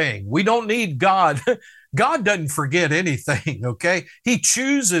one-sided thing. We don't need God. God doesn't forget anything, okay? He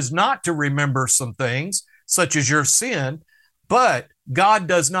chooses not to remember some things, such as your sin, but God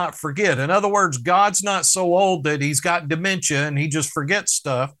does not forget. In other words, God's not so old that he's got dementia and he just forgets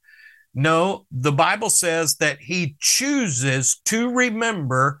stuff. No, the Bible says that he chooses to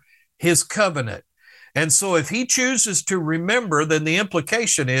remember his covenant. And so if he chooses to remember, then the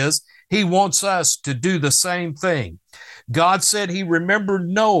implication is he wants us to do the same thing. God said he remembered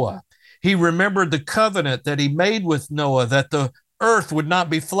Noah. He remembered the covenant that he made with Noah, that the earth would not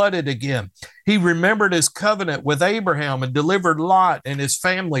be flooded again. He remembered his covenant with Abraham and delivered Lot and his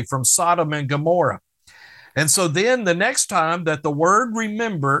family from Sodom and Gomorrah. And so then the next time that the word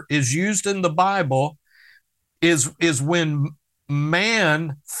remember is used in the Bible is when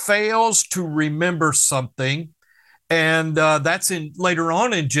man fails to remember something. And that's later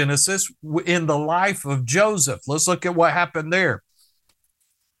on in Genesis in the life of Joseph. Let's look at what happened there.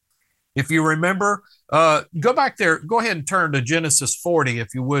 If you remember, go back there. Go ahead and turn to Genesis 40,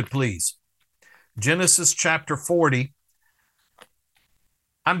 if you would, please. Genesis chapter 40.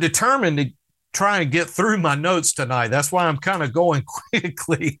 I'm determined to try and get through my notes tonight. That's why I'm kind of going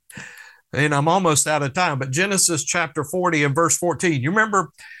quickly, and I'm almost out of time. But Genesis chapter 40 and verse 14. You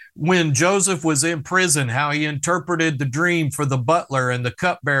remember when Joseph was in prison, how he interpreted the dream for the butler and the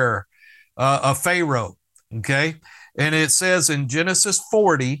cupbearer of Pharaoh, okay? And it says in Genesis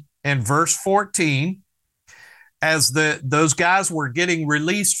 40 and verse 14, as those guys were getting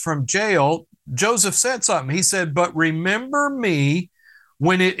released from jail, Joseph said something. He said, "But remember me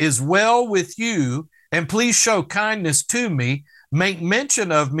when it is well with you, and please show kindness to me. Make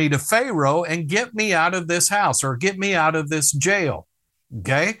mention of me to Pharaoh and get me out of this house," or get me out of this jail.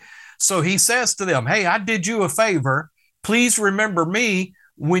 Okay. So he says to them, "Hey, I did you a favor. Please remember me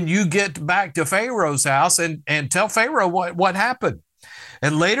when you get back to Pharaoh's house and tell Pharaoh what happened."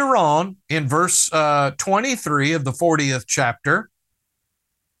 And later on in verse 23 of the 40th chapter,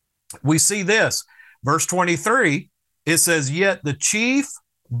 we see this. Verse 23, it says, "Yet the chief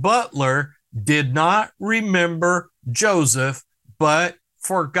butler did not remember Joseph, but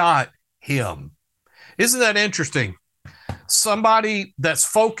forgot him." Isn't that interesting? Somebody that's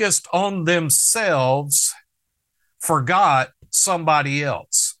focused on themselves forgot somebody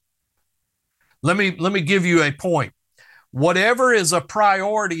else. Let me give you a point. Whatever is a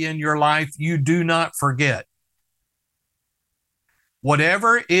priority in your life, you do not forget.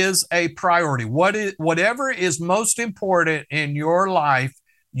 Whatever is a priority, whatever is most important in your life,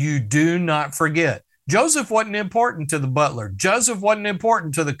 you do not forget. Joseph wasn't important to the butler. Joseph wasn't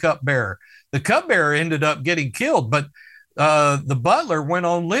important to the cupbearer. The cupbearer ended up getting killed, but the butler went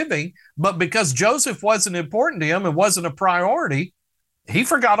on living. But because Joseph wasn't important to him and wasn't a priority, he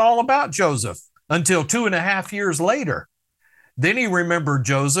forgot all about Joseph until 2.5 years later. Then he remembered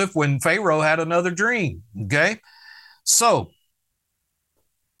Joseph when Pharaoh had another dream. Okay. So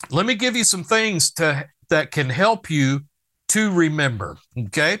let me give you some things that can help you to remember.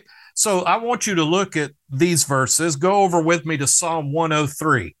 Okay. So I want you to look at these verses. Go over with me to Psalm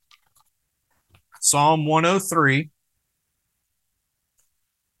 103. Psalm 103.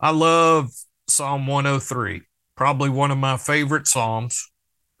 I love Psalm 103. Probably one of my favorite Psalms.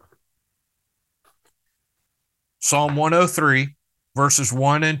 Psalm 103, verses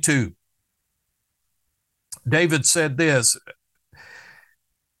 1 and 2. David said this.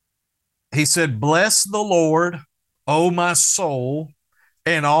 He said, "Bless the Lord, O my soul,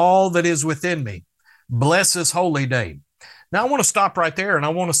 and all that is within me. Bless his holy name." Now I want to stop right there and I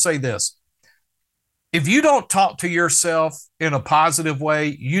want to say this. If you don't talk to yourself in a positive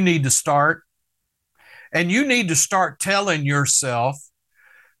way, you need to start. And you need to start telling yourself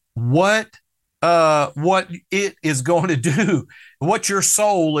what it is going to do, what your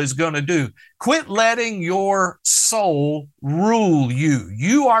soul is going to do. Quit letting your soul rule you.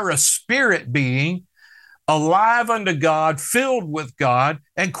 You are a spirit being, alive unto God, filled with God,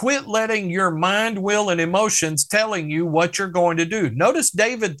 and quit letting your mind, will, and emotions telling you what you're going to do. Notice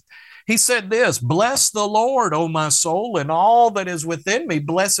David, he said this, "Bless the Lord, O my soul, and all that is within me,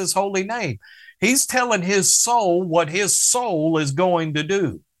 bless his holy name." He's telling his soul what his soul is going to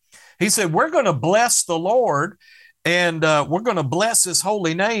do. He said, we're going to bless the Lord and we're going to bless his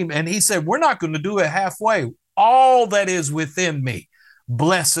holy name. And he said, we're not going to do it halfway. All that is within me,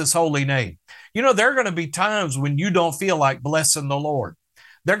 bless his holy name. You know, there are going to be times when you don't feel like blessing the Lord.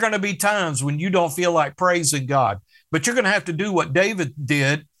 There are going to be times when you don't feel like praising God, but you're going to have to do what David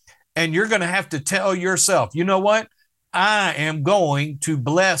did. And you're going to have to tell yourself, you know what? I am going to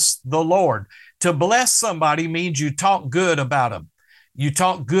bless the Lord. To bless somebody means you talk good about them. You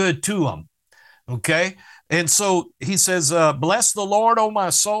talk good to them. Okay. And so he says, bless the Lord, O my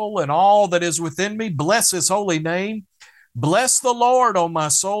soul, and all that is within me. Bless his holy name. Bless the Lord, O my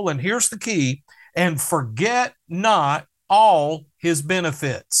soul. And here's the key, and forget not all his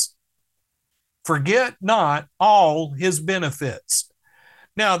benefits. Forget not all his benefits.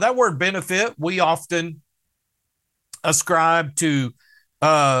 Now, that word benefit, we often ascribe to,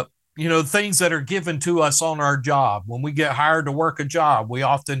 things that are given to us on our job. When we get hired to work a job, we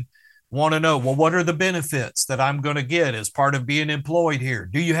often want to know, well, what are the benefits that I'm going to get as part of being employed here?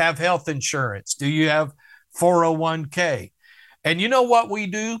 Do you have health insurance? Do you have 401k? And you know what we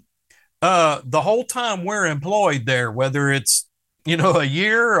do? The whole time we're employed there, whether it's, a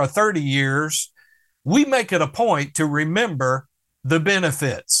year or 30 years, we make it a point to remember the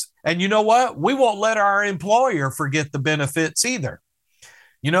benefits. And you know what? We won't let our employer forget the benefits either.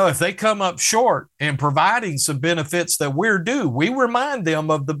 If they come up short in providing some benefits that we're due, we remind them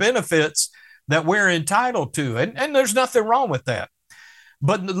of the benefits that we're entitled to. And there's nothing wrong with that.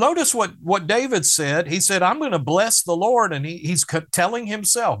 But notice what David said. He said, I'm going to bless the Lord. And he's telling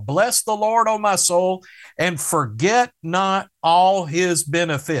himself, bless the Lord, O my soul, and forget not all his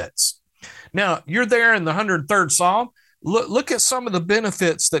benefits. Now, you're there in the 103rd Psalm. Look at some of the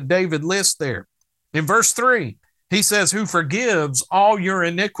benefits that David lists there. In verse 3, he says, who forgives all your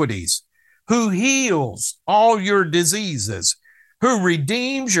iniquities, who heals all your diseases, who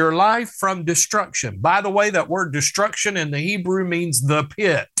redeems your life from destruction. By the way, that word destruction in the Hebrew means the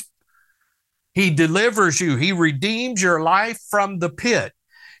pit. He delivers you. He redeems your life from the pit.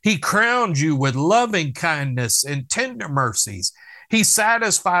 He crowns you with loving kindness and tender mercies. He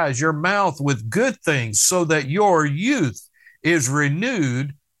satisfies your mouth with good things so that your youth is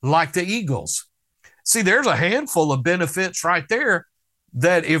renewed like the eagles. See, there's a handful of benefits right there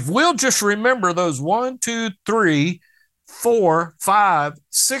that if we'll just remember those 1, 2, 3, 4, 5,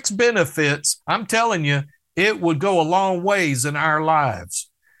 6 benefits, I'm telling you, it would go a long ways in our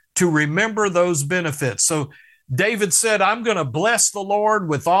lives to remember those benefits. So David said, I'm going to bless the Lord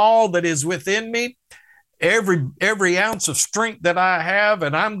with all that is within me, every ounce of strength that I have,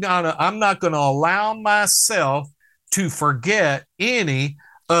 and I'm not going to allow myself to forget any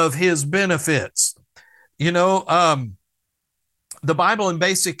of his benefits. The Bible in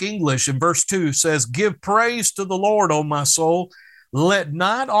Basic English in verse 2 says, give praise to the Lord, O my soul. Let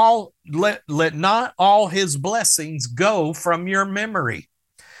not all his blessings go from your memory.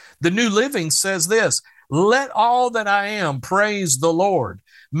 The New Living says this, let all that I am praise the Lord.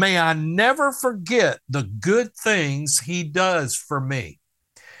 May I never forget the good things he does for me.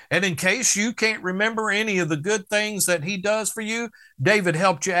 And in case you can't remember any of the good things that he does for you, David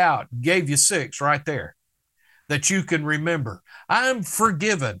helped you out, gave you 6 right there that you can remember. I'm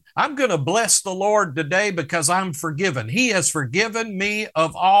forgiven. I'm going to bless the Lord today because I'm forgiven. He has forgiven me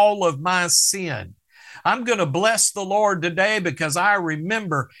of all of my sin. I'm going to bless the Lord today because I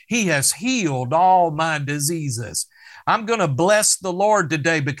remember he has healed all my diseases. I'm going to bless the Lord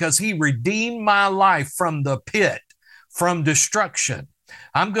today because he redeemed my life from the pit, from destruction.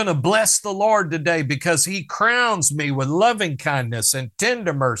 I'm going to bless the Lord today because he crowns me with loving kindness and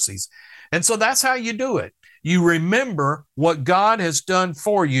tender mercies. And so that's how you do it. You remember what God has done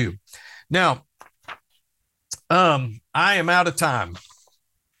for you. Now, I am out of time.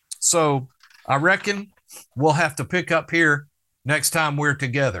 So I reckon we'll have to pick up here next time we're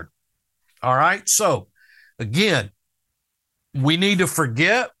together. All right. So again, we need to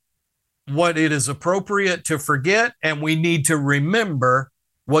forget what it is appropriate to forget, and we need to remember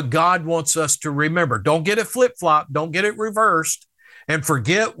what God wants us to remember. Don't get it flip-flop. Don't get it reversed, and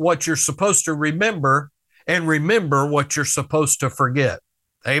forget what you're supposed to remember and remember what you're supposed to forget.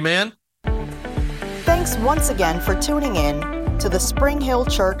 Amen. Thanks once again for tuning in to the Spring Hill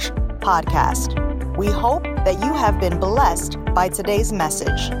Church podcast. We hope that you have been blessed by today's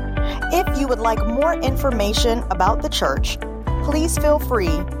message. If you would like more information about the church, please feel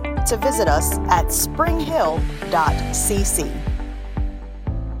free to visit us at springhill.cc.